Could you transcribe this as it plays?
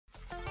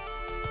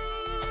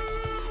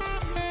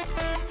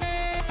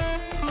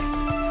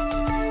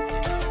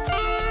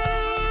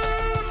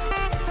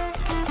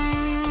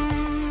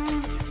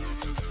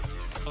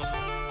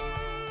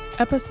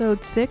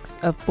Episode 6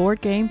 of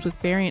Board Games with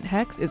Variant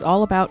Hex is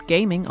all about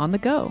gaming on the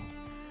go.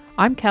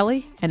 I'm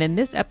Kelly, and in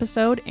this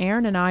episode,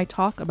 Aaron and I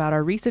talk about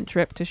our recent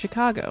trip to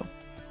Chicago.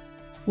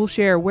 We'll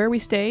share where we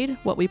stayed,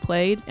 what we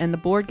played, and the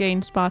board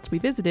game spots we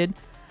visited,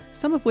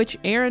 some of which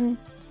Aaron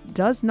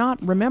does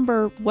not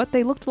remember what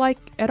they looked like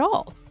at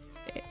all.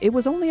 It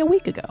was only a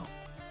week ago.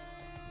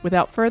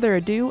 Without further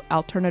ado,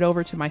 I'll turn it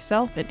over to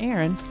myself and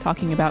Aaron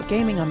talking about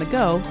gaming on the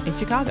go in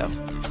Chicago.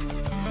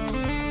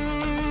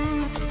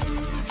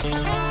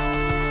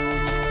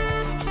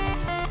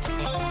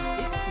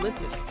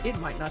 Listen, it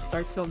might not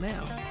start till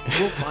now.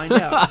 We'll find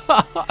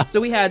out. So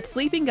we had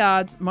Sleeping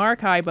Gods,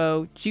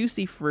 Maracaibo,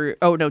 Juicy Fruit.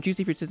 Oh, no,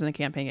 Juicy Fruits isn't a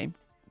campaign game.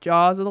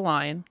 Jaws of the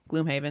Lion,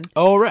 Gloomhaven.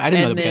 Oh, right. I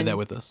didn't know that we had that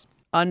with us.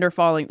 Under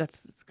Falling.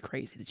 That's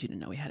crazy that you didn't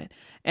know we had it.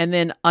 And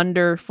then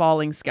Under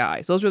Falling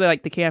Skies. Those were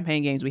like the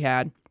campaign games we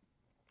had.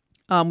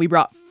 We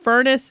brought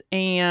Furnace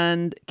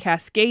and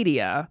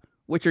Cascadia,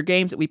 which are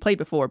games that we played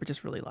before but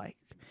just really like.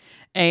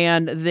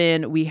 And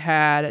then we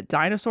had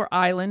Dinosaur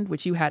Island,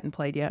 which you hadn't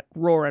played yet,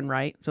 Roll and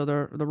Write, so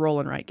the Roll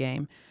and Write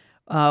game,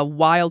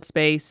 Wild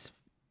Space,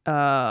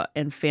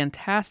 and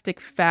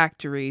Fantastic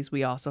Factories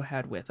we also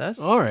had with us.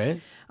 All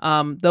right.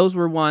 Those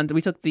were ones,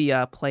 we took the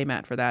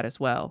playmat for that as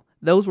well.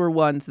 Those were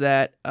ones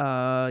that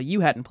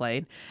you hadn't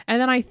played. And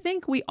then I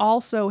think we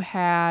also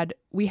had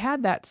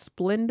that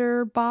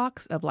Splendor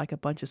box of like a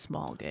bunch of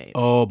small games.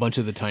 Oh, a bunch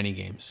of the tiny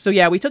games. So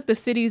yeah, we took the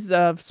Cities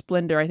of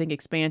Splendor, I think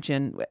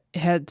expansion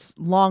had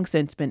long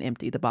since been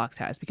empty, the box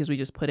has, because we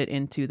just put it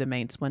into the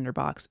main Splendor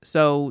box.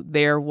 So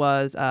there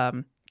was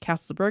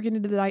Castles of Burgundy,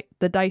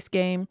 the dice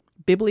game,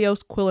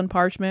 Biblios Quill and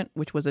Parchment,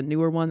 which was a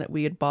newer one that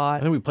we had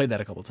bought. I think we played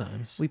that a couple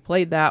times. We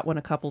played that one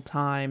a couple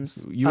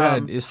times. You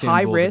had Istanbul,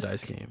 High Risk, the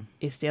dice game.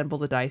 Istanbul,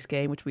 the dice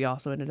game, which we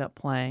also ended up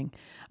playing.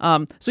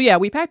 So yeah,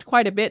 we packed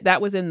quite a bit.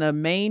 That was in the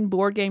main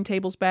board game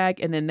tables bag,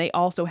 and then they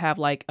also have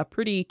like a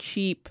pretty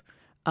cheap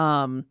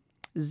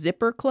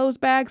zipper clothes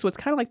bag. So it's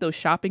kind of like those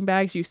shopping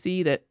bags you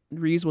see, that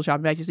reusable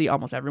shopping bags you see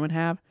almost everyone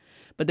have.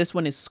 But this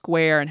one is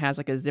square and has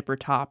like a zipper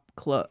top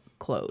close.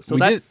 So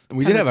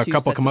we did have a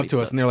couple come up to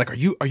us and they're like, "Are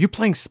you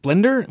playing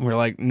Splendor?" And we're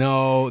like,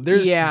 "No,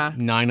 there's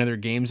 9 other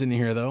games in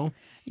here though."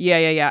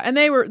 Yeah. And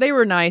they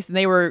were nice, and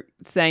they were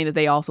saying that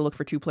they also look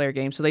for 2-player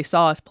games. So they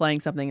saw us playing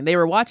something, and they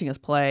were watching us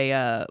play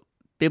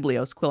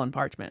Biblios Quill and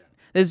Parchment.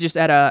 This is just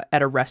at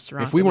a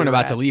restaurant. If we weren't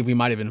about to leave, we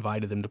might have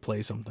invited them to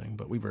play something,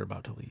 but we were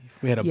about to leave.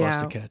 We had a bus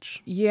to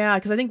catch. Yeah,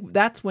 because I think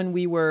that's when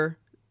we were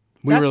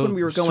going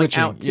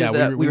switching. out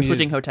to we were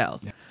switching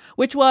hotels,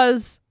 which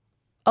was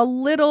a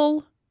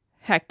little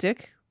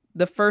hectic.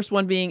 The first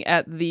one being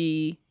at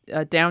the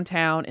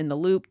downtown in the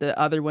Loop, the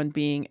other one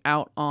being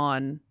out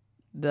on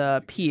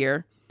the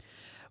pier.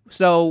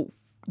 So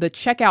the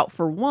checkout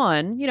for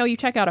one, you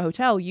check out a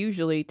hotel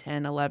usually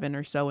 10, 11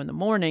 or so in the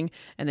morning,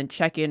 and then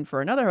check in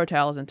for another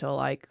hotel is until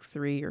like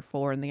 3 or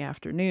 4 in the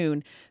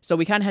afternoon. So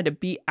we kind of had to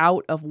be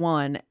out of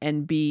one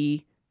and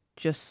be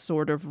just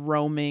sort of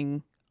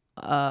roaming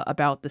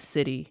about the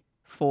city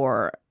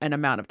for an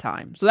amount of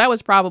time. So that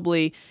was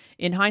probably,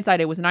 in hindsight,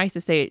 it was nice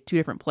to stay at 2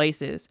 different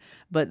places,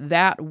 but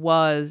that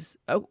was,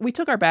 we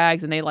took our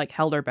bags and they like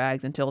held our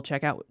bags until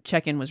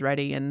check-in was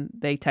ready, and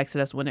they texted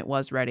us when it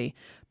was ready.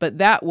 But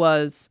that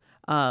was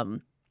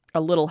a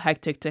little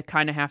hectic to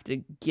kind of have to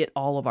get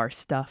all of our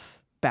stuff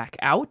back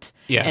out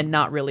and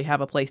not really have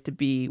a place to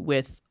be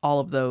with all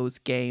of those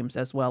games,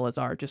 as well as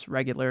our just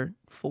regular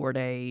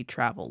 4-day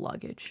travel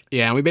luggage.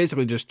 Yeah, and we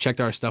basically just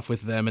checked our stuff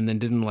with them and then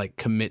didn't like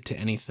commit to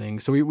anything.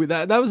 So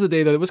that was the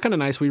day that it was kind of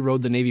nice. We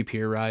rode the Navy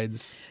Pier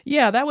rides.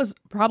 Yeah, that was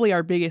probably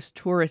our biggest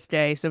tourist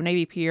day. So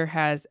Navy Pier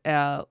has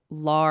a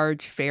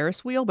large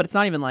Ferris wheel, but it's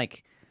not even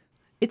like,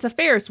 it's a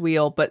Ferris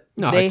wheel, but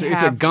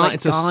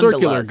it's a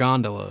circular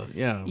gondola.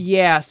 Yeah.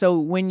 Yeah. So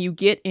when you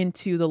get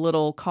into the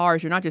little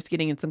cars, you're not just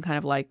getting in some kind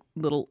of like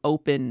little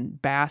open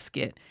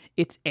basket.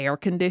 It's air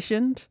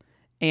conditioned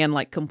and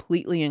like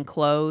completely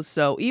enclosed.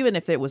 So even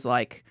if it was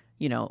like,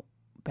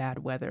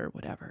 bad weather or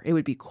whatever, it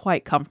would be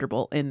quite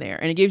comfortable in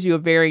there. And it gives you a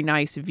very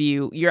nice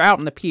view. You're out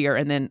on the pier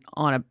and then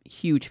on a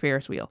huge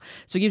Ferris wheel.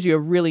 So it gives you a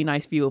really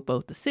nice view of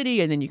both the city,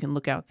 and then you can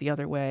look out the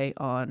other way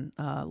on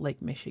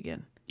Lake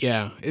Michigan.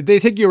 Yeah, they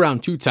take you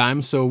around 2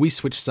 times, so we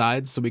switched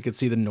sides so we could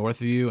see the north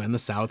view and the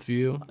south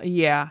view.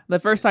 Yeah, the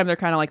first time they're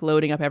kind of like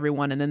loading up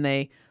everyone, and then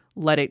they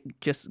let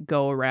it just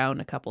go around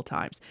a couple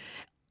times.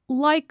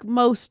 Like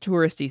most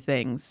touristy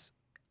things,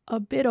 a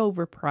bit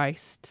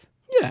overpriced.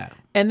 Yeah.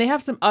 And they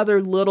have some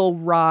other little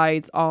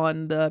rides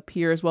on the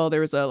pier as well.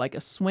 There was a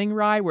swing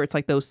ride where it's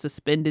like those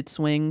suspended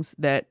swings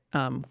that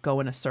go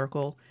in a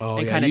circle. Oh,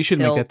 and yeah, you should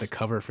make that the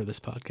cover for this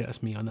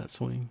podcast, me on that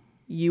swing.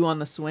 You on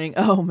the swing?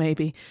 Oh,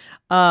 maybe.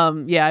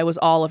 Yeah, it was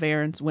all of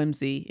Aaron's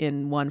whimsy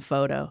in one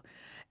photo.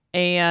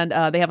 And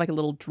they have like a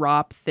little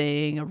drop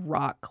thing, a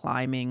rock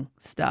climbing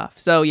stuff.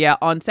 So yeah,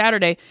 on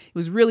Saturday, it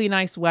was really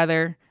nice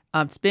weather.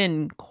 It's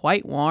been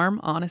quite warm,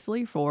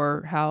 honestly,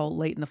 for how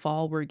late in the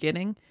fall we're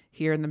getting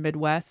here in the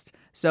Midwest.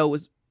 So it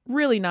was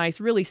really nice,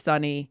 really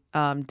sunny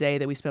day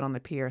that we spent on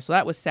the pier. So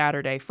that was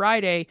Saturday.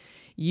 Friday,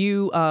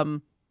 you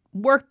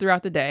worked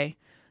throughout the day.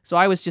 So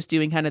I was just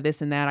doing kind of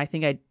this and that. I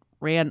think I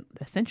ran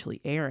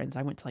essentially errands.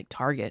 I went to like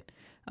Target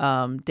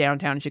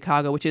downtown in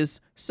Chicago, which is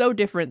so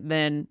different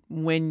than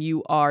when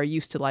you are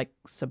used to like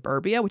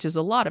suburbia, which is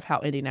a lot of how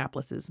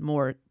Indianapolis is,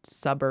 more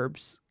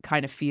suburbs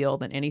kind of feel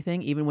than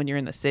anything, even when you're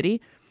in the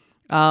city.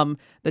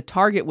 The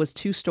Target was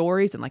 2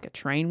 stories and like a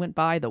train went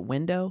by the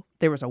window.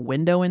 There was a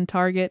window in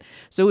Target.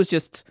 So it was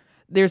just,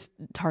 there's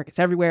Targets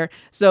everywhere.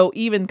 So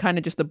even kind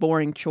of just the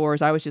boring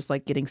chores, I was just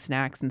like getting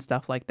snacks and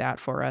stuff like that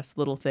for us,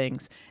 little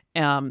things.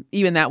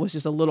 Even that was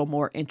just a little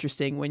more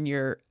interesting when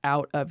you're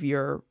out of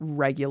your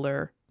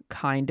regular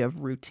kind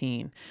of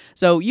routine.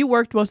 So you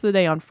worked most of the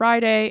day on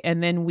Friday,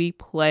 and then we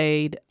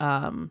played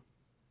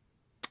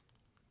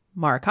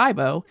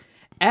Maracaibo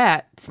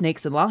at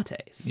Snakes and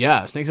Lattes.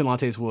 Yeah, Snakes and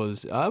Lattes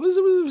was it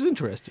was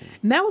interesting.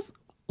 And that was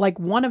like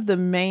one of the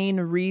main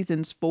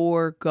reasons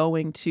for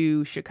going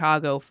to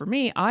Chicago for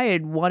me. I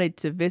had wanted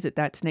to visit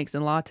that Snakes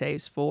and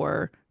Lattes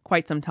for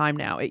quite some time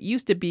now. It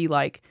used to be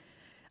like,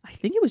 I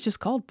think it was just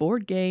called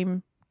Board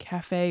Game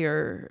Cafe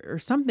or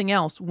something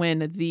else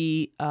when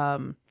the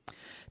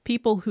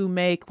people who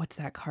make, what's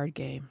that card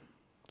game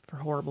for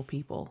horrible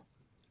people?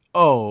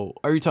 Oh,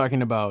 are you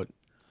talking about?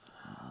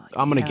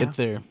 I'm gonna get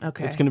there.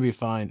 Okay, it's gonna be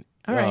fine.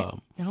 All right,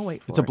 I'll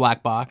wait for it. It's a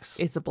black box.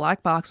 It's a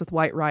black box with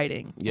white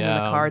writing. Yeah,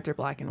 and the cards are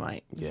black and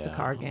white. It's a Yeah.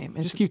 card game.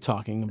 Just keep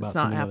talking about It's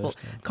some not of the Apple.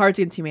 other stuff. Cards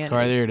Against Humanity.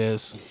 There it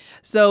is.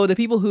 So the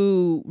people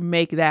who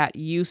make that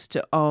used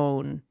to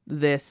own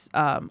this.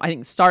 I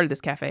think started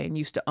this cafe and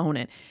used to own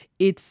it.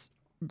 It's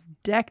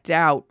decked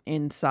out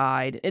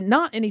inside, and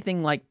not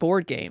anything like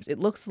board games. It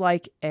looks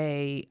like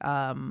a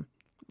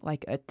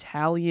like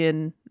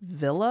Italian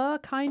villa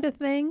kind of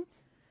thing.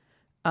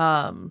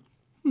 Not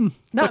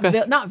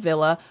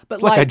villa, but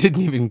It's like I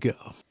didn't even go.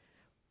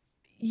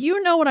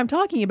 You know what I'm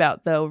talking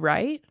about, though,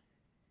 right?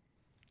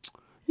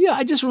 Yeah,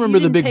 I just remember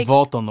the didn't big take-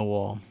 vault on the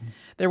wall.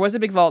 There was a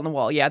big vault in the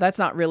wall. Yeah, that's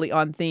not really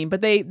on theme,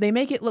 but they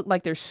make it look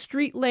like there's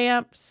street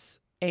lamps,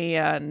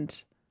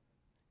 and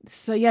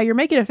so yeah, you're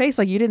making a face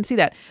like you didn't see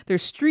that.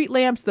 There's street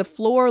lamps. The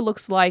floor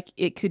looks like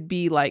it could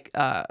be like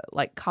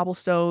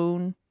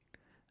cobblestone,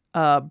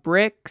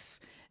 bricks.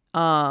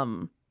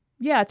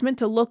 Yeah, it's meant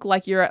to look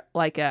like you're at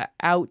like a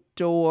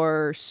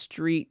outdoor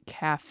street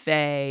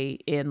cafe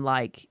in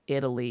like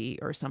Italy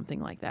or something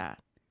like that.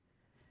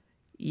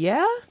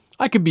 Yeah?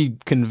 I could be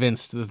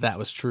convinced that that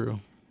was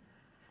true.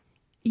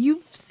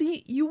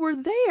 You were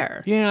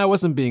there. Yeah, I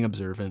wasn't being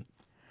observant.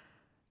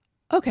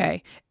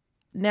 Okay.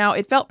 Now,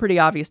 it felt pretty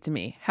obvious to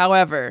me.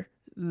 However,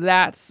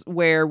 that's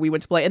where we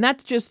went to play. And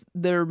that's just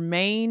their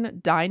main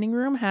dining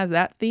room has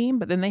that theme,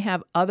 but then they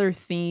have other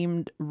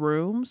themed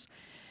rooms.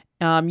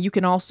 You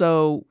can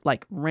also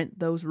like rent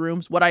those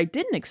rooms. What I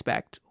didn't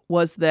expect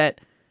was that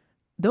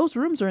those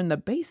rooms are in the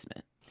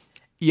basement.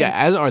 Yeah,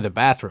 as are the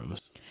bathrooms.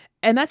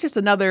 And that's just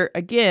another,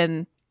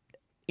 again,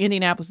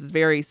 Indianapolis is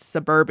very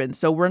suburban.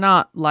 So we're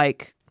not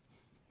like...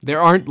 There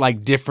aren't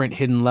like different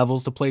hidden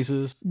levels to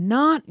places.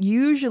 Not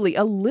usually.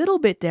 A little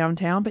bit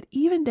downtown, but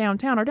even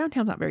downtown, our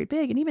downtown's not very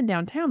big. And even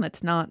downtown,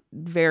 that's not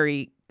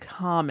very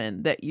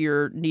common that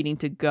you're needing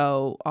to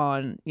go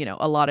on,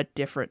 a lot of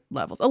different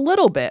levels. A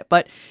little bit.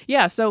 But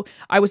yeah, so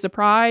I was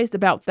surprised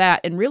about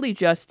that. And really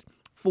just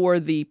for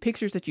the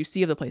pictures that you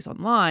see of the place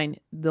online,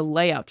 the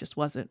layout just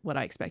wasn't what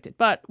I expected.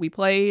 But we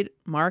played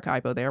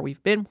Maracaibo there.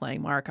 We've been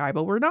playing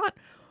Maracaibo. We're not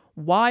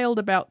wild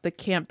about the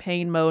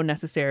campaign mode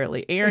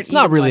necessarily. Aaron, it's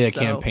not really a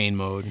so. campaign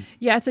mode.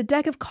 Yeah, it's a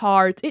deck of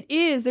cards. It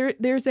is.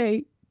 There's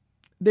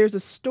a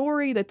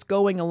story that's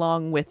going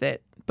along with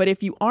it. But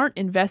if you aren't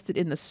invested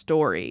in the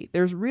story,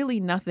 there's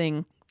really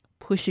nothing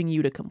pushing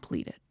you to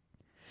complete it.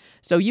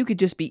 So you could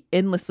just be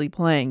endlessly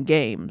playing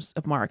games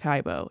of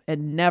Maracaibo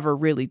and never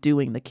really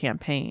doing the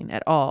campaign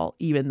at all,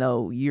 even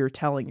though you're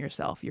telling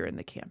yourself you're in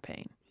the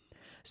campaign.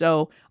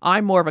 So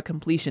I'm more of a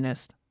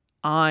completionist.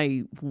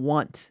 I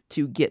want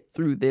to get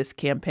through this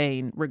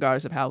campaign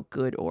regardless of how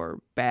good or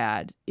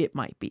bad it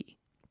might be.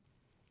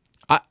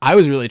 I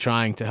was really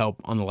trying to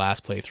help on the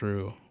last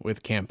playthrough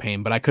with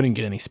campaign, but I couldn't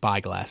get any spy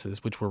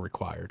glasses, which were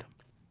required.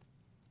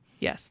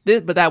 Yes,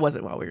 but that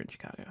wasn't while we were in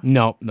Chicago.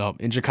 No.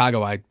 In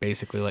Chicago, I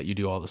basically let you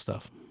do all the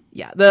stuff.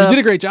 Yeah. You did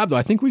a great job, though.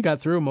 I think we got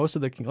through most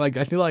of the...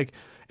 I feel like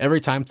every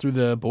time through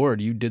the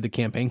board, you did the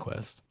campaign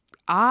quest.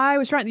 I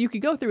was trying... You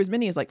could go through as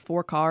many as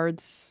 4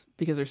 cards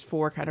because there's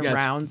 4 kind of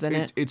rounds in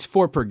it. It's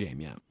 4 per game,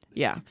 yeah.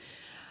 Yeah.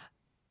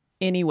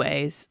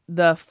 Anyways,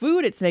 the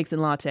food at Snakes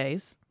and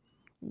Lattes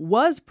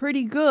was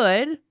pretty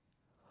good,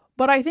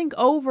 but I think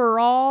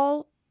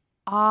overall,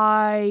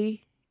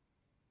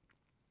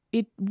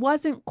 it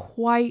wasn't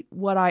quite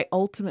what I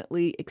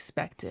ultimately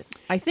expected.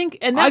 I think,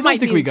 and that I might don't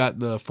think be, we got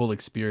the full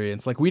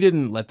experience. We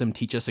didn't let them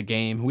teach us a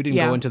game. We didn't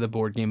go into the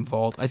board game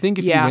vault. I think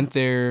if you went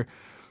there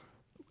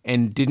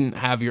and didn't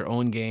have your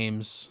own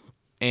games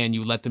and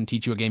you let them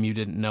teach you a game you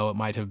didn't know, it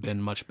might have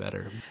been much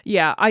better.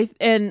 Yeah, I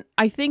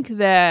think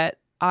that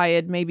I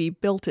had maybe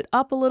built it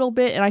up a little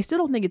bit, and I still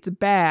don't think it's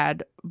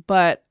bad,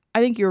 but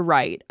I think you're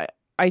right.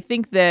 I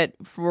think that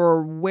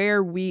for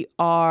where we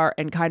are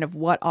and kind of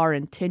what our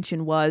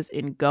intention was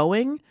in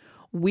going,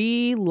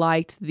 we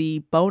liked the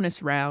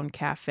bonus round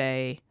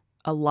cafe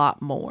a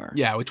lot more.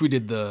 Yeah, which we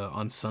did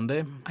on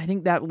Sunday. I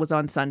think that was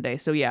on Sunday.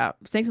 So yeah,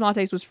 Snakes and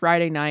Lattes was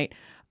Friday night.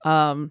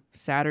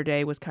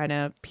 Saturday was kind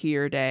of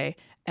pier day.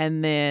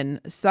 And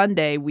then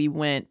Sunday we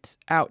went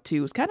out to,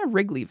 it was kind of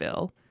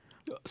Wrigleyville.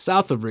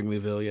 South of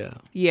Wrigleyville, yeah.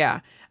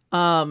 Yeah.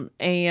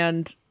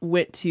 And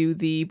went to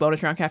the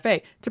Bonus Round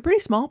Cafe. It's a pretty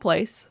small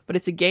place, but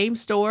it's a game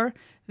store.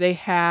 They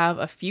have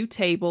a few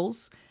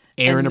tables.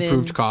 Aaron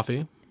approved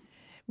coffee.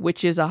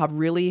 Which is a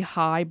really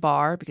high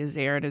bar because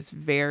Aaron is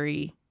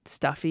very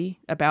stuffy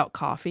about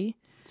coffee.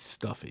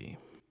 Stuffy.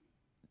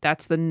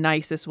 That's the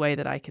nicest way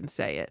that I can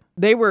say it.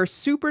 They were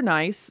super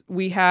nice.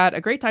 We had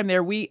a great time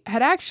there. We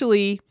had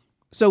actually,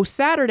 so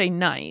Saturday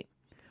night,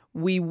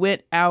 we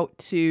went out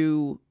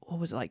to, what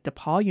was it, like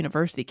DePaul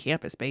University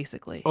campus,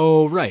 basically.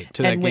 Oh, right.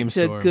 To that game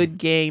store. And went to Good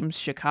Games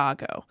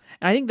Chicago.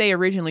 And I think they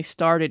originally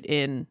started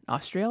in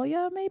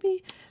Australia,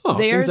 maybe? Oh,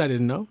 things I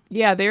didn't know.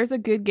 Yeah, there's a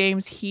Good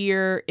Games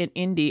here in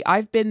Indy.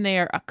 I've been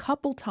there a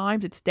couple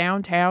times. It's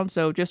downtown,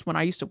 so just when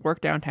I used to work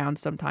downtown,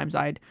 sometimes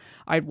I'd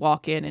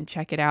walk in and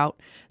check it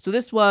out. So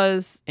this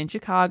was in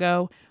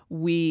Chicago.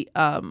 We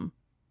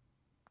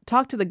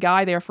talked to the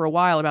guy there for a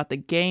while about the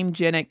game.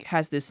 Genic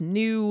has this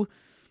new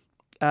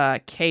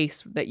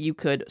case that you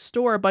could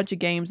store a bunch of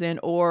games in,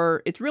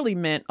 or it's really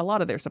meant, a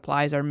lot of their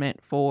supplies are meant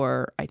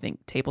for, I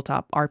think,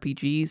 tabletop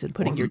RPGs and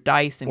putting your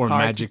dice and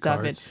cards and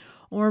stuff in.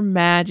 Or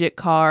magic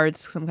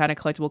cards, some kind of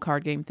collectible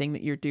card game thing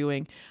that you're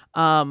doing.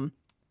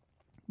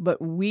 But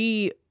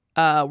we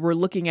were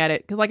looking at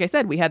it, because like I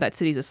said, we had that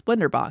Cities of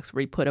Splendor box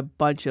where we put a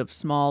bunch of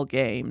small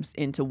games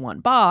into one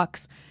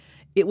box.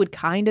 It would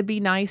kind of be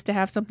nice to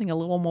have something a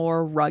little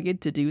more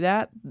rugged to do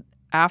that.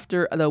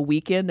 After the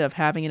weekend of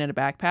having it in a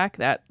backpack,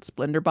 that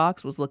Splendor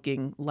box was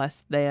looking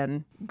less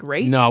than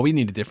great. No, we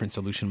need a different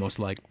solution, most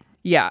likely.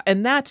 Yeah,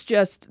 and that's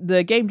just,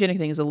 the Game Genic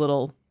thing is a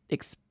little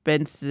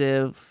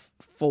expensive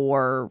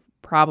for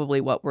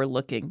probably what we're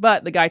looking.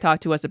 But the guy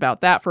talked to us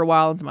about that for a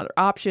while and some other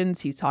options.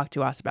 He's talked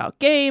to us about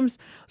games.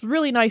 It was a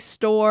really nice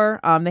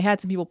store. They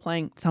had some people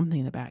playing something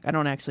in the back. I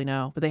don't actually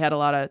know, but they had a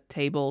lot of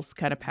tables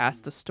kind of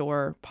past the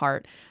store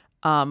part.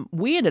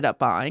 We ended up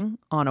buying,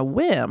 on a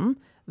whim,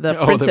 the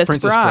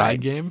Princess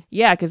Bride game?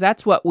 Yeah, because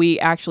that's what we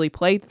actually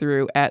played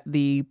through at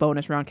the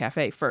Bonus Round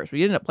Cafe first.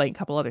 We ended up playing a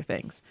couple other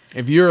things.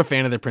 If you're a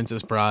fan of the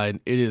Princess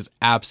Bride, it is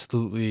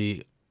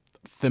absolutely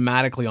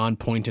thematically on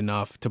point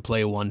enough to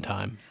play one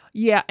time.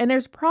 Yeah, and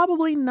there's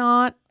probably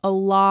not a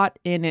lot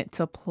in it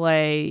to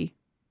play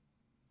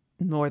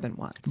more than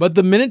once. But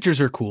the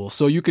miniatures are cool,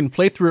 so you can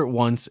play through it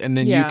once, and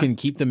then you can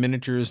keep the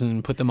miniatures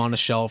and put them on a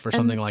shelf or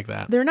something like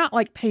that. They're not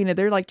like painted,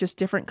 they're like just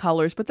different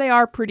colors, but they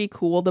are pretty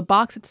cool. The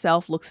box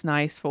itself looks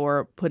nice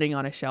for putting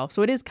on a shelf,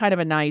 so it is kind of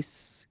a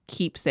nice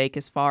keepsake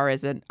as far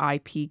as an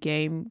IP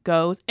game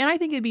goes. And I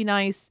think it'd be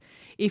nice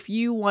if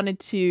you wanted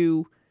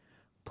to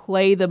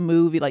play the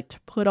movie, like to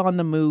put on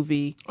the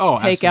movie,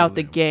 take out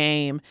the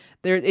game.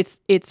 There,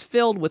 it's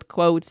filled with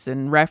quotes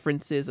and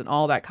references and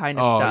all that kind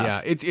of stuff. Oh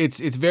yeah, it's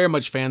very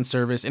much fan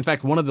service. In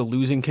fact, one of the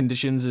losing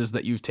conditions is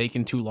that you've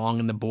taken too long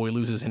and the boy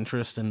loses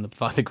interest, and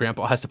the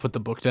grandpa has to put the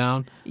book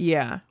down.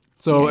 Yeah.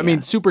 So I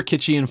mean, super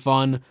kitschy and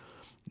fun.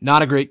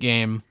 Not a great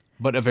game,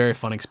 but a very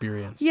fun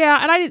experience.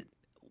 Yeah, and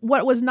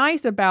what was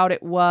nice about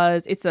it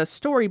was it's a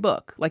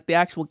storybook. Like the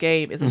actual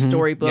game is a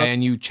storybook. Yeah,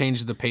 and you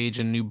change the page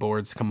and new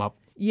boards come up.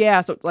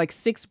 Yeah, so like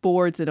 6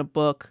 boards in a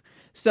book.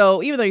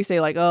 So even though you say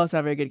like, oh, it's not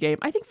a very good game,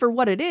 I think for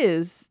what it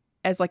is,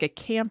 as like a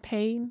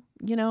campaign,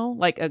 you know,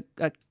 like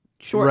a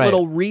short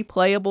little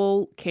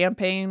replayable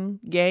campaign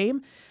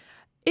game,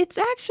 it's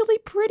actually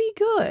pretty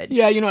good.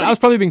 Yeah, you know, I was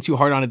probably being too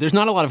hard on it. There's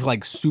not a lot of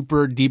like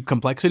super deep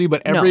complexity,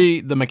 but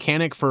the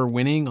mechanic for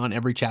winning on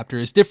every chapter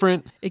is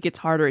different. It gets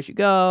harder as you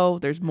go.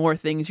 There's more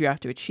things you have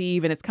to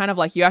achieve, and it's kind of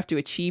like you have to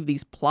achieve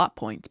these plot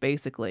points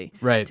basically,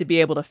 to be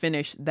able to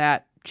finish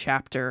that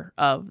chapter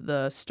of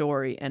the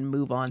story and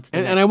move on to the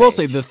next I will page.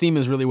 say the theme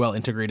is really well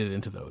integrated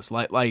into those.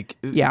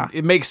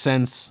 It makes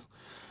sense.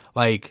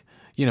 Like,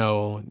 you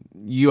know,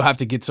 you have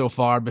to get so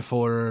far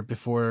before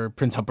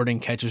Prince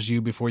Humperdinck catches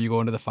you before you go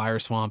into the fire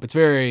swamp. It's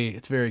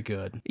very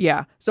good.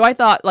 Yeah. So I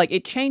thought like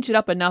it changed it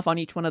up enough on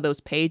each one of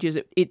those pages.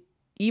 It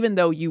even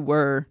though you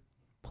were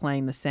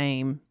playing the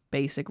same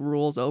basic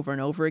rules over and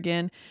over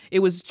again, it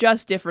was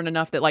just different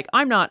enough that like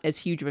I'm not as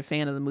huge of a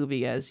fan of the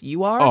movie as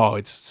you are. Oh,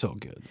 it's so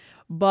good.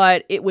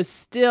 But it was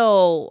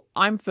still,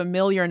 I'm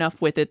familiar enough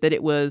with it that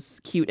it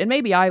was cute. And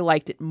maybe I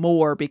liked it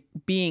more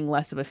being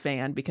less of a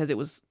fan because it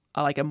was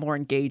like a more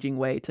engaging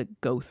way to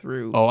go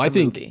through I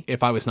think movie.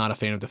 If I was not a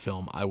fan of the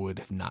film, I would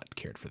have not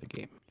cared for the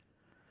game.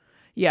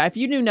 Yeah, if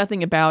you knew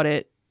nothing about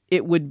it,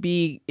 it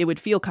would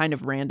feel kind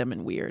of random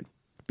and weird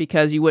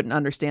because you wouldn't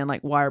understand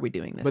like why are we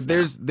doing this. But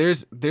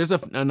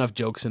there's enough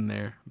jokes in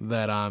there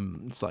that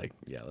it's like,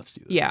 yeah, let's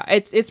do this. Yeah,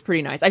 it's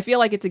pretty nice. I feel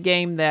like it's a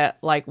game that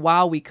like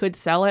while we could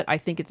sell it, I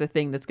think it's a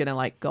thing that's gonna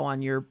like go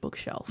on your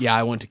bookshelf. Yeah,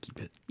 I want to keep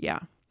it. Yeah.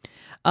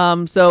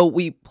 So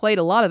we played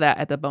a lot of that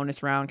at the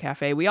Bonus Round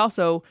Cafe. We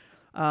also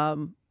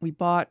We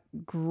bought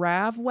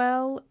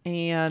Gravwell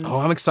and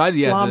I'm excited.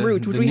 Yeah, Flamme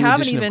Rouge, which we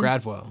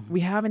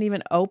haven't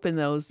even opened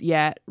those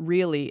yet.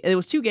 Really, it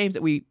was 2 games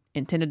that we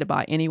intended to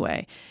buy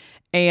anyway,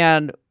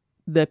 and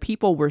the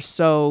people were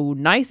so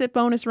nice at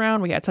bonus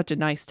round. We had such a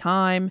nice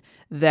time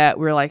that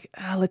we're like,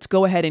 let's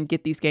go ahead and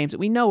get these games that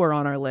we know are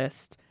on our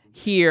list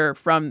here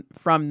from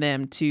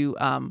them to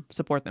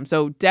support them.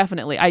 So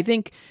definitely,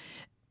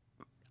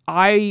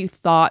 I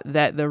thought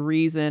that the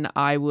reason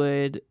I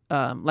would,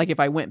 if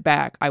I went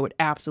back, I would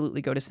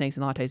absolutely go to Snakes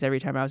and Lattes every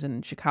time I was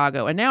in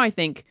Chicago. And now I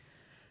think,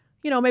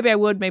 maybe I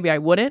would, maybe I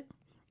wouldn't.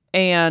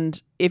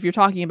 And if you're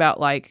talking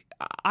about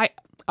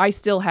I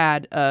still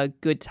had a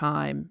good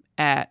time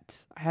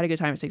at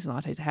Snakes and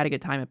Lattes. I had a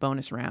good time at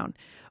bonus round.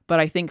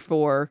 But I think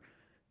for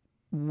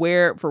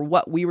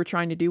what we were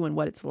trying to do and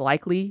what it's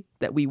likely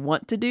that we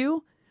want to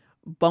do,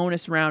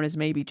 bonus round is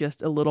maybe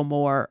just a little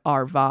more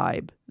our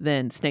vibe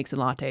than Snakes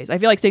and Lattes. I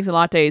feel like Snakes and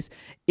Lattes,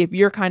 if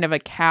you're kind of a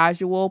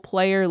casual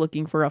player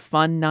looking for a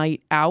fun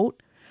night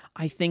out,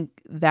 I think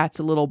that's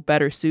a little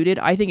better suited.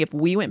 I think if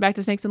we went back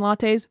to Snakes and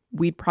Lattes,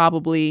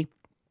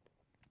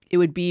 it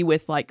would be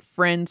with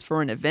friends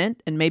for an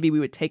event, and maybe we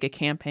would take a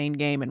campaign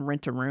game and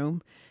rent a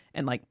room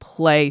and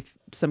play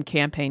some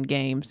campaign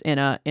games in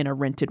a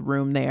rented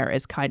room there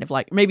as kind of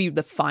maybe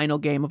the final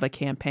game of a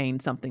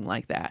campaign, something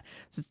like that.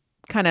 So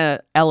kind of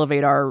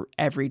elevate our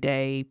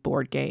everyday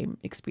board game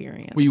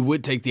experience. We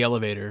would take the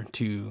elevator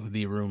to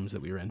the rooms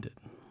that we rented.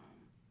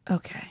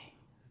 Okay.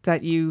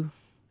 That you...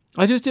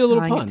 I just did a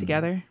little pun. It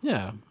together?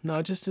 Yeah. No,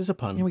 it just is a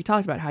pun. And we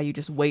talked about how you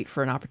just wait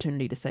for an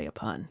opportunity to say a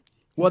pun.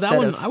 Well, that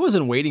one, I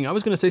wasn't waiting. I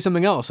was going to say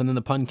something else, and then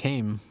the pun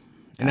came.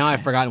 And now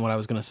I've forgotten what I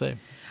was going to say.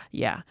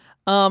 Yeah.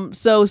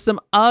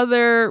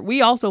 So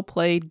we also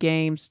played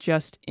games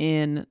just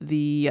in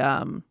the...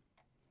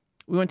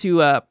 we went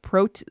to a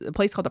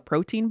place called the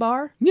Protein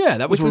Bar. Yeah,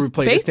 that was where we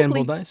played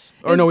Istanbul Dice.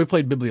 Or no, we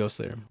played Biblios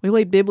there. We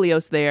played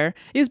Biblios there.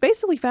 It was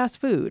basically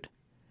fast food.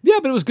 Yeah,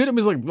 but it was good. It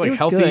was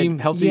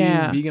healthy,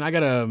 yeah. Vegan. I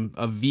got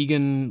a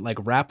vegan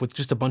wrap with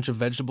just a bunch of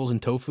vegetables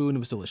and tofu, and it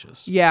was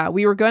delicious. Yeah,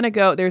 we were gonna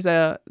go. There's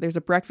a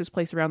breakfast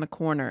place around the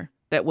corner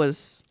that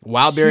was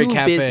Wildberry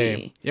Cafe.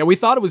 Busy. Yeah, we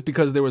thought it was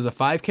because there was a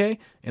 5K,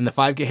 and the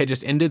 5K had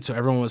just ended, so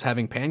everyone was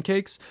having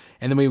pancakes.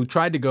 And then we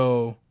tried to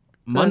go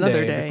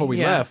Monday before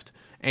we left,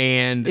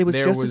 and it was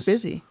just as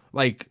busy.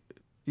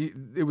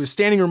 It was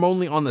standing room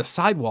only on the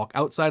sidewalk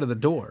outside of the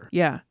door.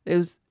 Yeah, it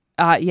was.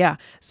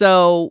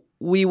 So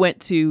we went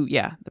to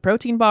the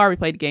Protein Bar. We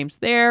played games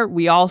there.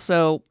 We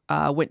also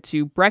went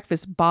to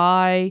breakfast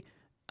by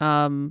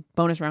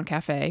Bonus Round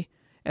Cafe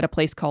at a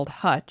place called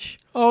Hutch.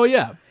 Oh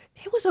yeah,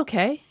 it was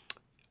okay.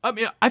 I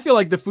mean, I feel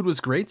like the food was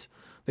great.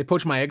 They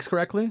poached my eggs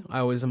correctly. I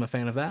always am a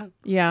fan of that.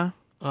 Yeah.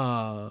 We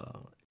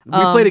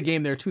played a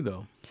game there too,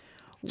 though.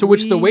 To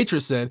which the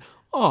waitress said,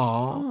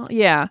 "Aw."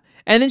 Yeah.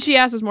 And then she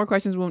asked us more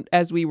questions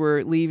as we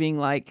were leaving,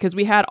 because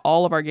we had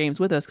all of our games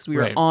with us because we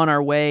were on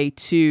our way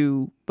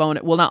to well,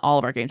 not all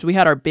of our games. We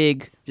had our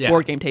big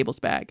board game tables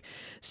bag.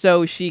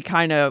 So she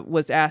kind of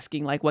was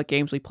asking, what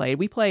games we played.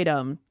 We played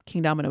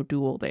King Domino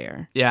Duel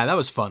there. Yeah, that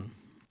was fun.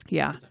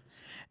 Yeah.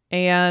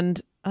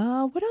 And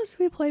what else did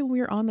we play when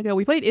we were on the go?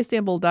 We played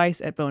Istanbul Dice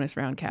at Bonus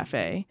Round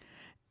Cafe.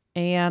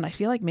 And I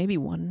feel like maybe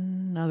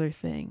one other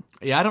thing.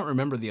 Yeah, I don't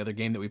remember the other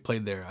game that we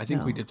played there. I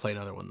think we did play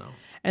another one, though.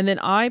 And then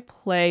I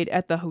played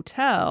at the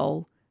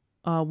hotel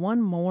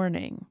one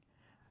morning.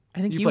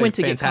 I think you went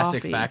to get coffee.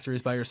 Fantastic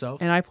Factories by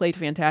yourself? And I played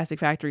Fantastic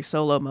Factory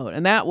solo mode.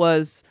 And that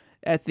was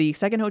at the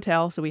second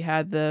hotel, so we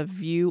had the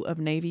view of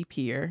Navy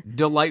Pier.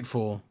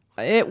 Delightful.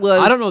 It was...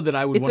 I don't know that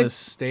I would want to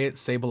stay at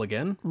Sable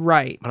again.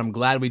 Right. But I'm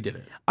glad we did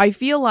it. I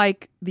feel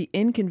like the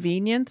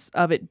inconvenience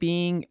of it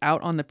being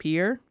out on the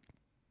pier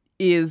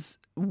is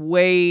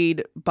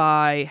weighed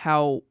by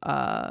how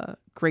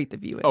great the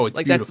view is. Oh, it's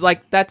beautiful.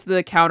 That's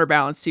the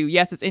counterbalance to,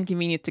 yes, it's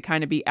inconvenient to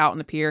kind of be out on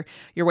the pier.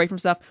 You're away from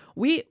stuff.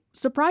 We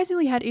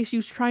surprisingly had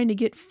issues trying to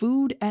get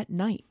food at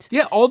night.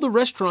 Yeah, all the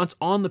restaurants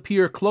on the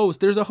pier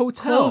closed. There's a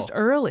hotel. Closed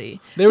early.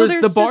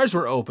 The bars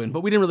were open,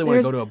 but we didn't really want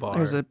to go to a bar.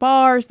 There's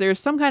bars. There's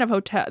some kind of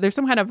hotel. There's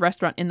some kind of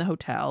restaurant in the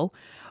hotel.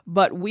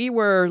 But we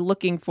were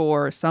looking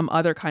for some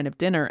other kind of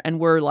dinner and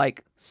we're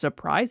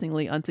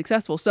surprisingly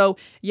unsuccessful. So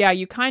yeah,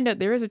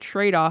 there is a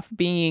trade-off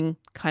being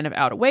kind of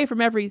out away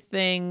from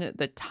everything,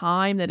 the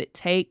time that it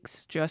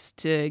takes just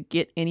to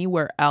get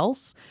anywhere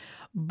else.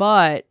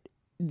 But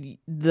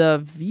the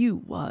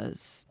view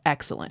was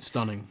excellent.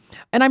 Stunning.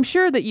 And I'm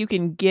sure that you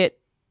can get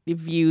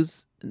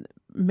views,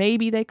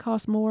 maybe they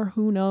cost more,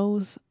 who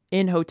knows,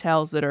 in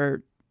hotels that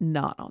are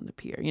not on the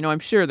pier. I'm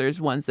sure there's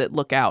ones that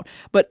look out.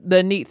 But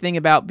the neat thing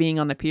about being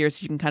on the pier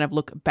is you can kind of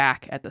look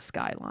back at the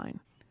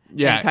skyline.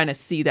 Yeah. And kind of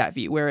see that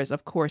view. Whereas,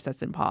 of course,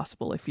 that's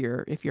impossible if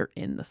you're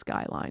in the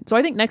skyline. So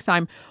I think next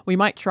time we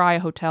might try a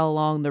hotel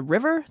along the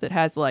river that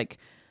has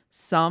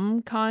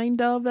some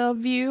kind of a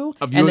view.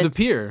 A view of the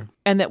pier.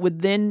 And that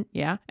would then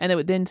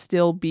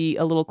still be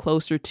a little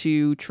closer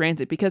to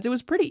transit, because it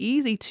was pretty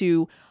easy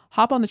to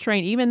hop on the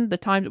train. Even the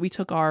time that we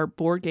took our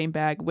board game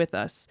bag with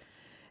us,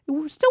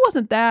 it still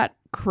wasn't that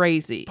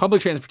crazy.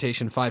 Public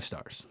transportation, 5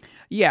 stars.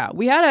 Yeah,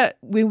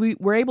 we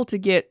were able to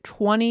get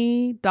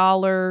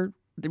 $20,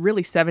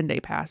 really 7-day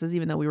passes,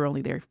 even though we were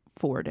only there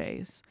 4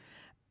 days.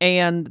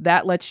 And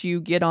that lets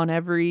you get on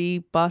every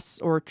bus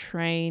or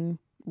train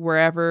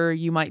wherever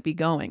you might be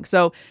going.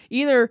 So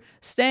either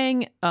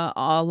staying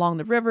along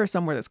the river,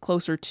 somewhere that's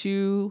closer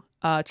to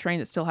a train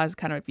that still has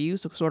kind of a view,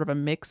 so sort of a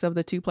mix of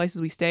the two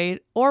places we stayed.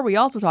 Or we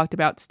also talked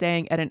about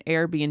staying at an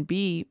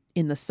Airbnb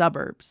in the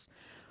suburbs,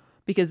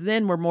 because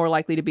then we're more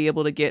likely to be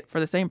able to get, for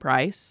the same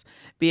price,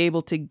 be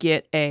able to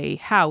get a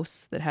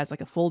house that has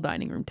like a full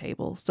dining room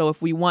table. So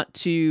if we want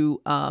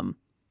to,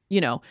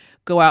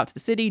 go out to the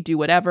city, do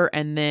whatever,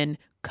 and then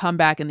come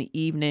back in the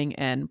evening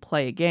and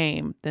play a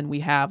game, then we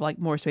have like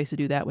more space to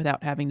do that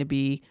without having to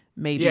be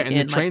maybe and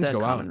in the trains like the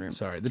go common out. room.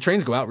 Sorry, the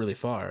trains go out really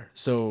far.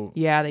 So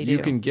yeah, they do. You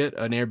can get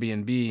an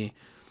Airbnb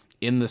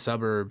in the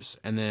suburbs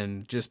and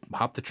then just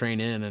hop the train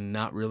in and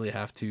not really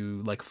have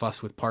to like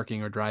fuss with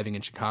parking or driving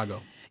in Chicago.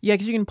 Yeah,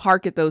 because you can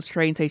park at those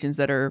train stations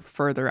that are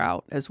further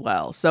out as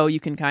well. So you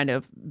can kind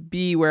of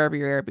be wherever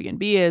your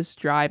Airbnb is,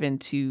 drive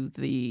into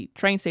the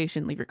train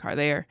station, leave your car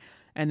there,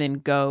 and then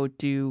go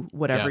do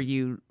whatever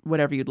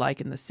you'd like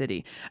in the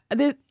city.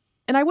 And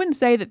I wouldn't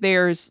say that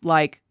there's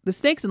like the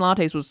Snakes and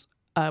Lattes was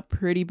a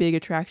pretty big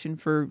attraction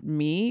for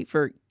me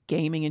for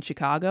gaming in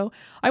Chicago.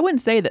 I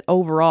wouldn't say that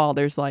overall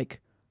there's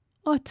like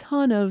a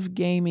ton of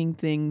gaming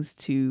things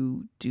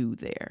to do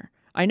there.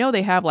 I know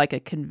they have like a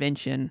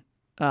convention.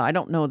 I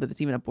don't know that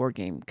it's even a board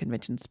game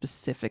convention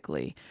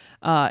specifically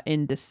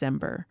in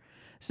December.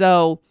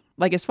 So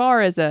like as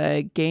far as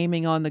a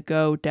gaming on the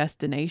go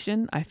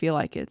destination, I feel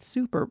like it's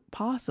super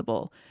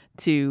possible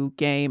to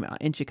game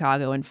in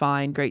Chicago and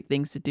find great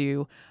things to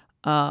do.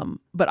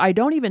 But I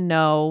don't even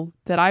know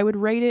that I would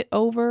rate it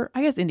over.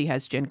 I guess Indy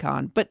has Gen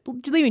Con, but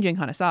leaving Gen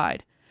Con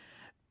aside,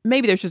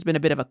 maybe there's just been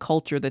a bit of a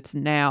culture that's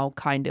now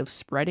kind of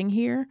spreading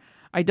here.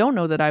 I don't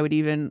know that I would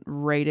even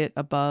rate it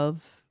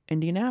above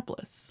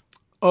Indianapolis.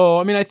 Oh,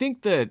 I mean, I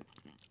think that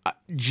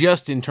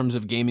just in terms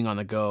of gaming on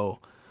the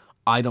go,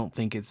 I don't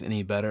think it's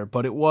any better,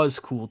 but it was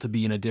cool to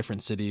be in a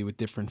different city with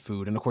different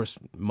food, and of course,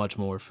 much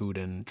more food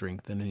and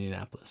drink than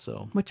Indianapolis.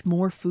 So much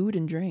more food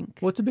and drink.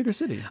 Well, it's a bigger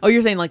city. Oh,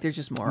 you're saying like there's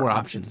just more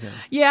options.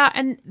 Yeah,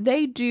 and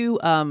they do.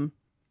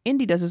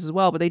 Indy does this as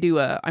well, but they do.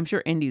 I'm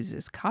sure Indy's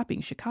is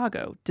copying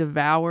Chicago,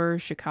 Devour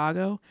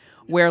Chicago,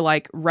 where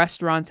like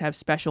restaurants have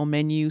special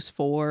menus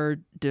for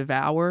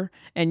Devour,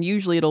 and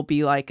usually it'll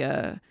be like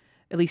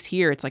at least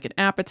here, it's like an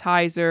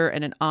appetizer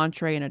and an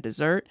entree and a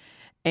dessert.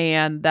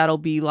 And that'll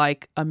be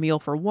like a meal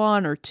for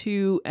 1 or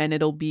 2, and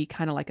it'll be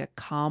kind of like a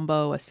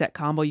set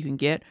combo you can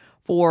get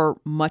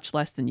for much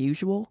less than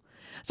usual.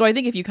 So I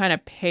think if you kind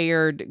of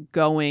paired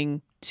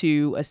going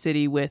to a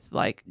city with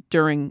like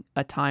during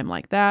a time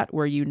like that,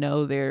 where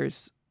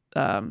there's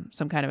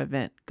some kind of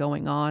event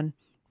going on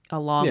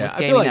along with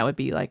gaming, like that would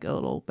be like a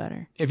little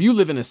better. If you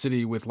live in a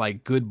city with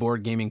like good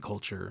board gaming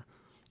culture,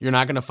 you're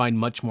not going to find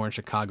much more in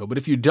Chicago. But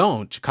if you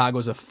don't,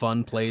 Chicago's a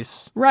fun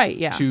place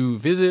to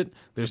visit.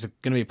 There's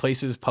going to be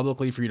places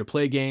publicly for you to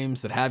play games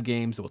that have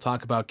games that will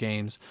talk about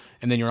games.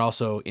 And then you're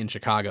also in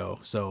Chicago.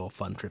 So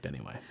fun trip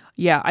anyway.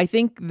 Yeah, I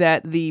think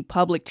that the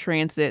public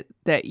transit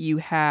that you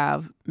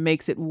have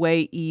makes it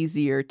way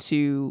easier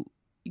to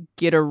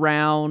get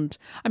around.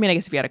 I mean, I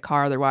guess if you had a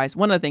car otherwise.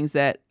 One of the things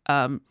that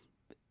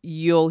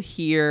you'll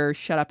hear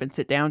Shut Up and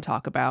Sit Down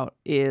talk about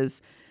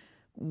is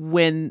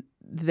when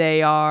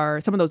they are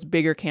some of those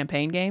bigger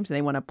campaign games and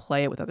they want to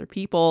play it with other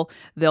people,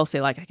 they'll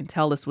say like, I can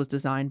tell this was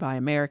designed by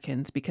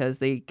Americans because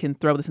they can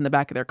throw this in the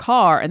back of their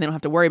car and they don't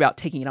have to worry about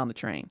taking it on the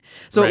train.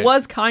 So It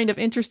was kind of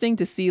interesting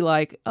to see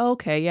like,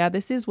 okay, yeah,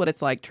 this is what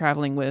it's like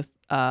traveling with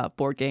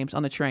board games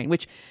on the train,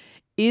 which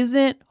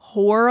isn't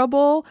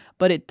horrible,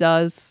 but it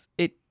does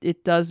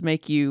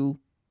make you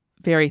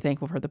very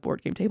thankful for the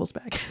board game tables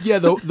back. Yeah,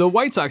 the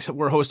White Sox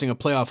were hosting a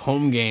playoff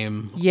home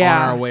game on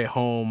our way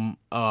home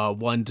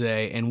one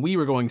day, and we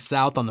were going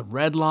south on the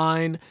red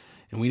line,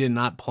 and we did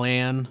not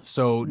plan.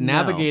 So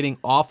navigating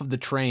off of the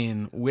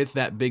train with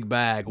that big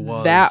bag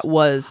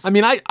was... I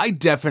mean, I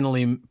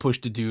definitely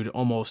pushed a dude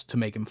almost to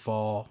make him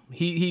fall.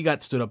 He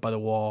got stood up by the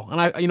wall.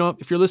 And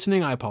if you're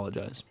listening, I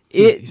apologize.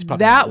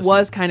 That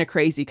was kind of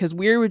crazy because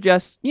we were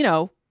just,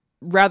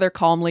 rather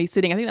calmly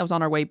sitting. I think that was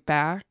on our way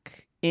back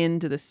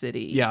into the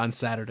city. Yeah, on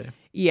Saturday.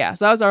 Yeah,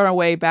 so I was on our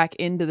way back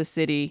into the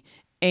city,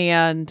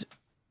 and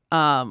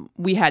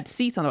we had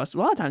seats on the bus. A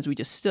lot of times we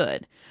just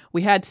stood.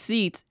 We had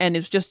seats, and it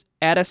was just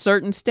at a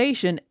certain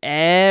station,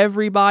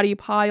 everybody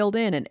piled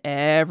in, and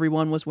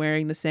everyone was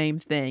wearing the same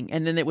thing.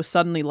 And then it was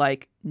suddenly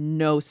like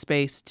no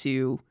space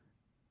to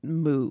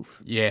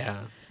move.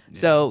 Yeah.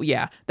 So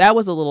yeah, that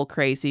was a little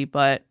crazy,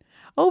 but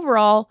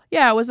overall,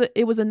 yeah,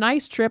 it was a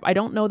nice trip. I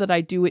don't know that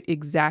I'd do it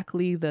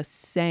exactly the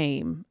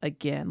same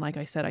again. Like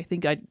I said, I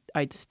think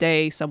I'd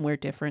stay somewhere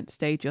different,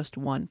 stay just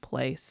one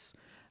place.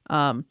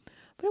 But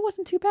it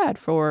wasn't too bad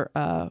for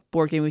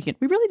board game weekend.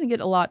 We really didn't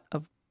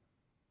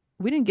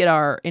get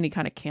any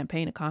kind of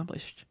campaign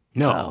accomplished.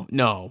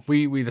 No.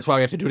 We that's why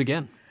we have to do it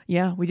again.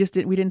 Yeah, we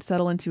didn't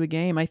settle into a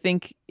game. I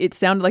think it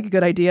sounded like a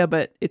good idea,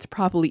 but it's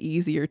probably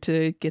easier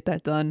to get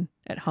that done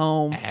at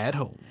home. At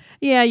home.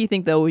 Yeah, you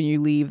think though when you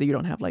leave that you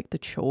don't have like the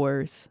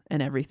chores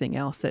and everything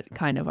else that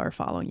kind of are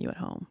following you at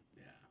home.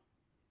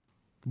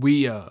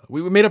 We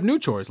made up new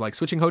chores like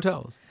switching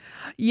hotels.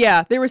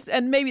 Yeah,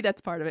 and maybe that's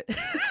part of it.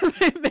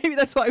 Maybe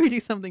that's why we do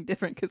something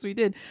different, because we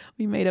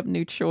made up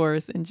new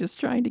chores and just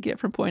trying to get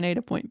from point A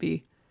to point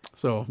B.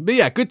 So, but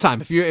yeah, good time.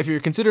 If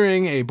you're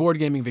considering a board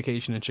gaming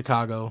vacation in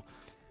Chicago,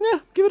 yeah,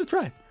 give it a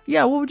try.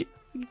 Yeah, what would you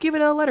give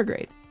it a letter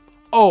grade?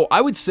 Oh, I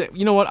would say,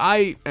 you know what,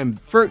 I am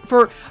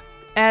for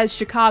as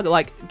Chicago,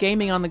 like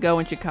gaming on the go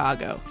in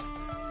Chicago.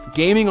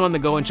 Gaming on the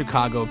go in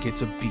Chicago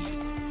gets a B.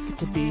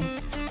 It's a B.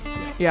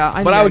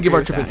 Yeah, but I would give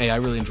our trip an A. I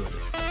really enjoyed it.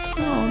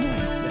 Oh,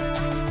 nice.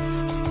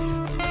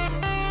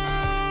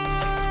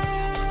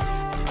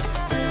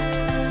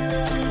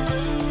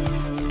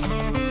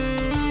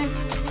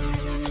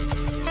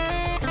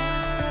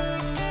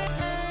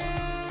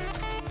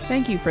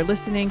 Thank you for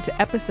listening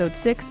to episode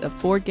 6 of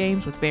Board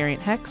Games with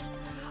Variant Hex.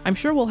 I'm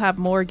sure we'll have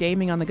more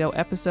Gaming on the Go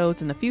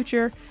episodes in the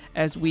future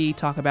as we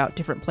talk about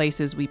different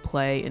places we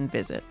play and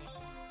visit.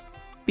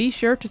 Be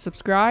sure to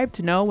subscribe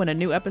to know when a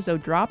new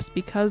episode drops,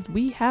 because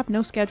we have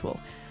no schedule.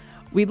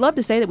 We'd love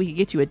to say that we could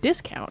get you a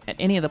discount at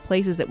any of the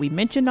places that we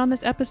mentioned on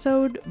this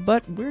episode,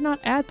 but we're not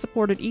ad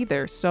supported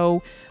either,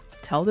 so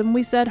tell them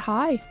we said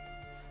hi.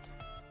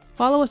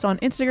 Follow us on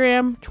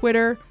Instagram,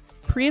 Twitter,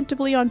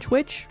 preemptively on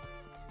Twitch.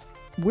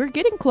 We're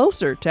getting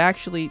closer to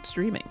actually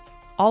streaming.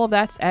 All of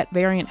that's at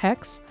Variant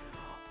Hex.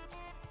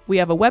 We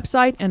have a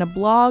website and a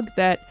blog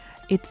that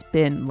it's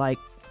been like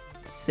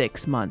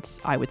 6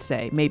 months, I would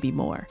say, maybe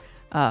more.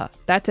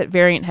 That's at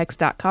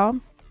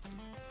varianthex.com.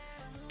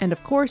 And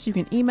of course, you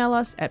can email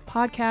us at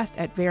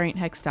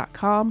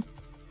podcast@varianthex.com.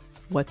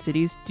 What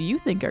cities do you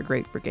think are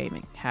great for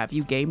gaming? Have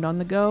you gamed on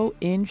the go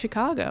in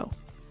Chicago?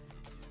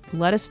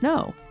 Let us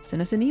know.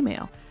 Send us an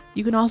email.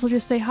 You can also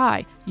just say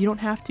hi. You don't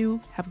have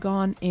to have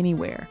gone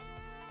anywhere.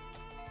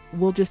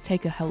 We'll just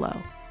take a hello.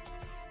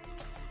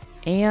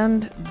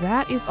 And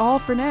that is all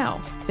for now.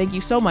 Thank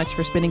you so much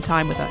for spending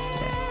time with us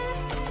today.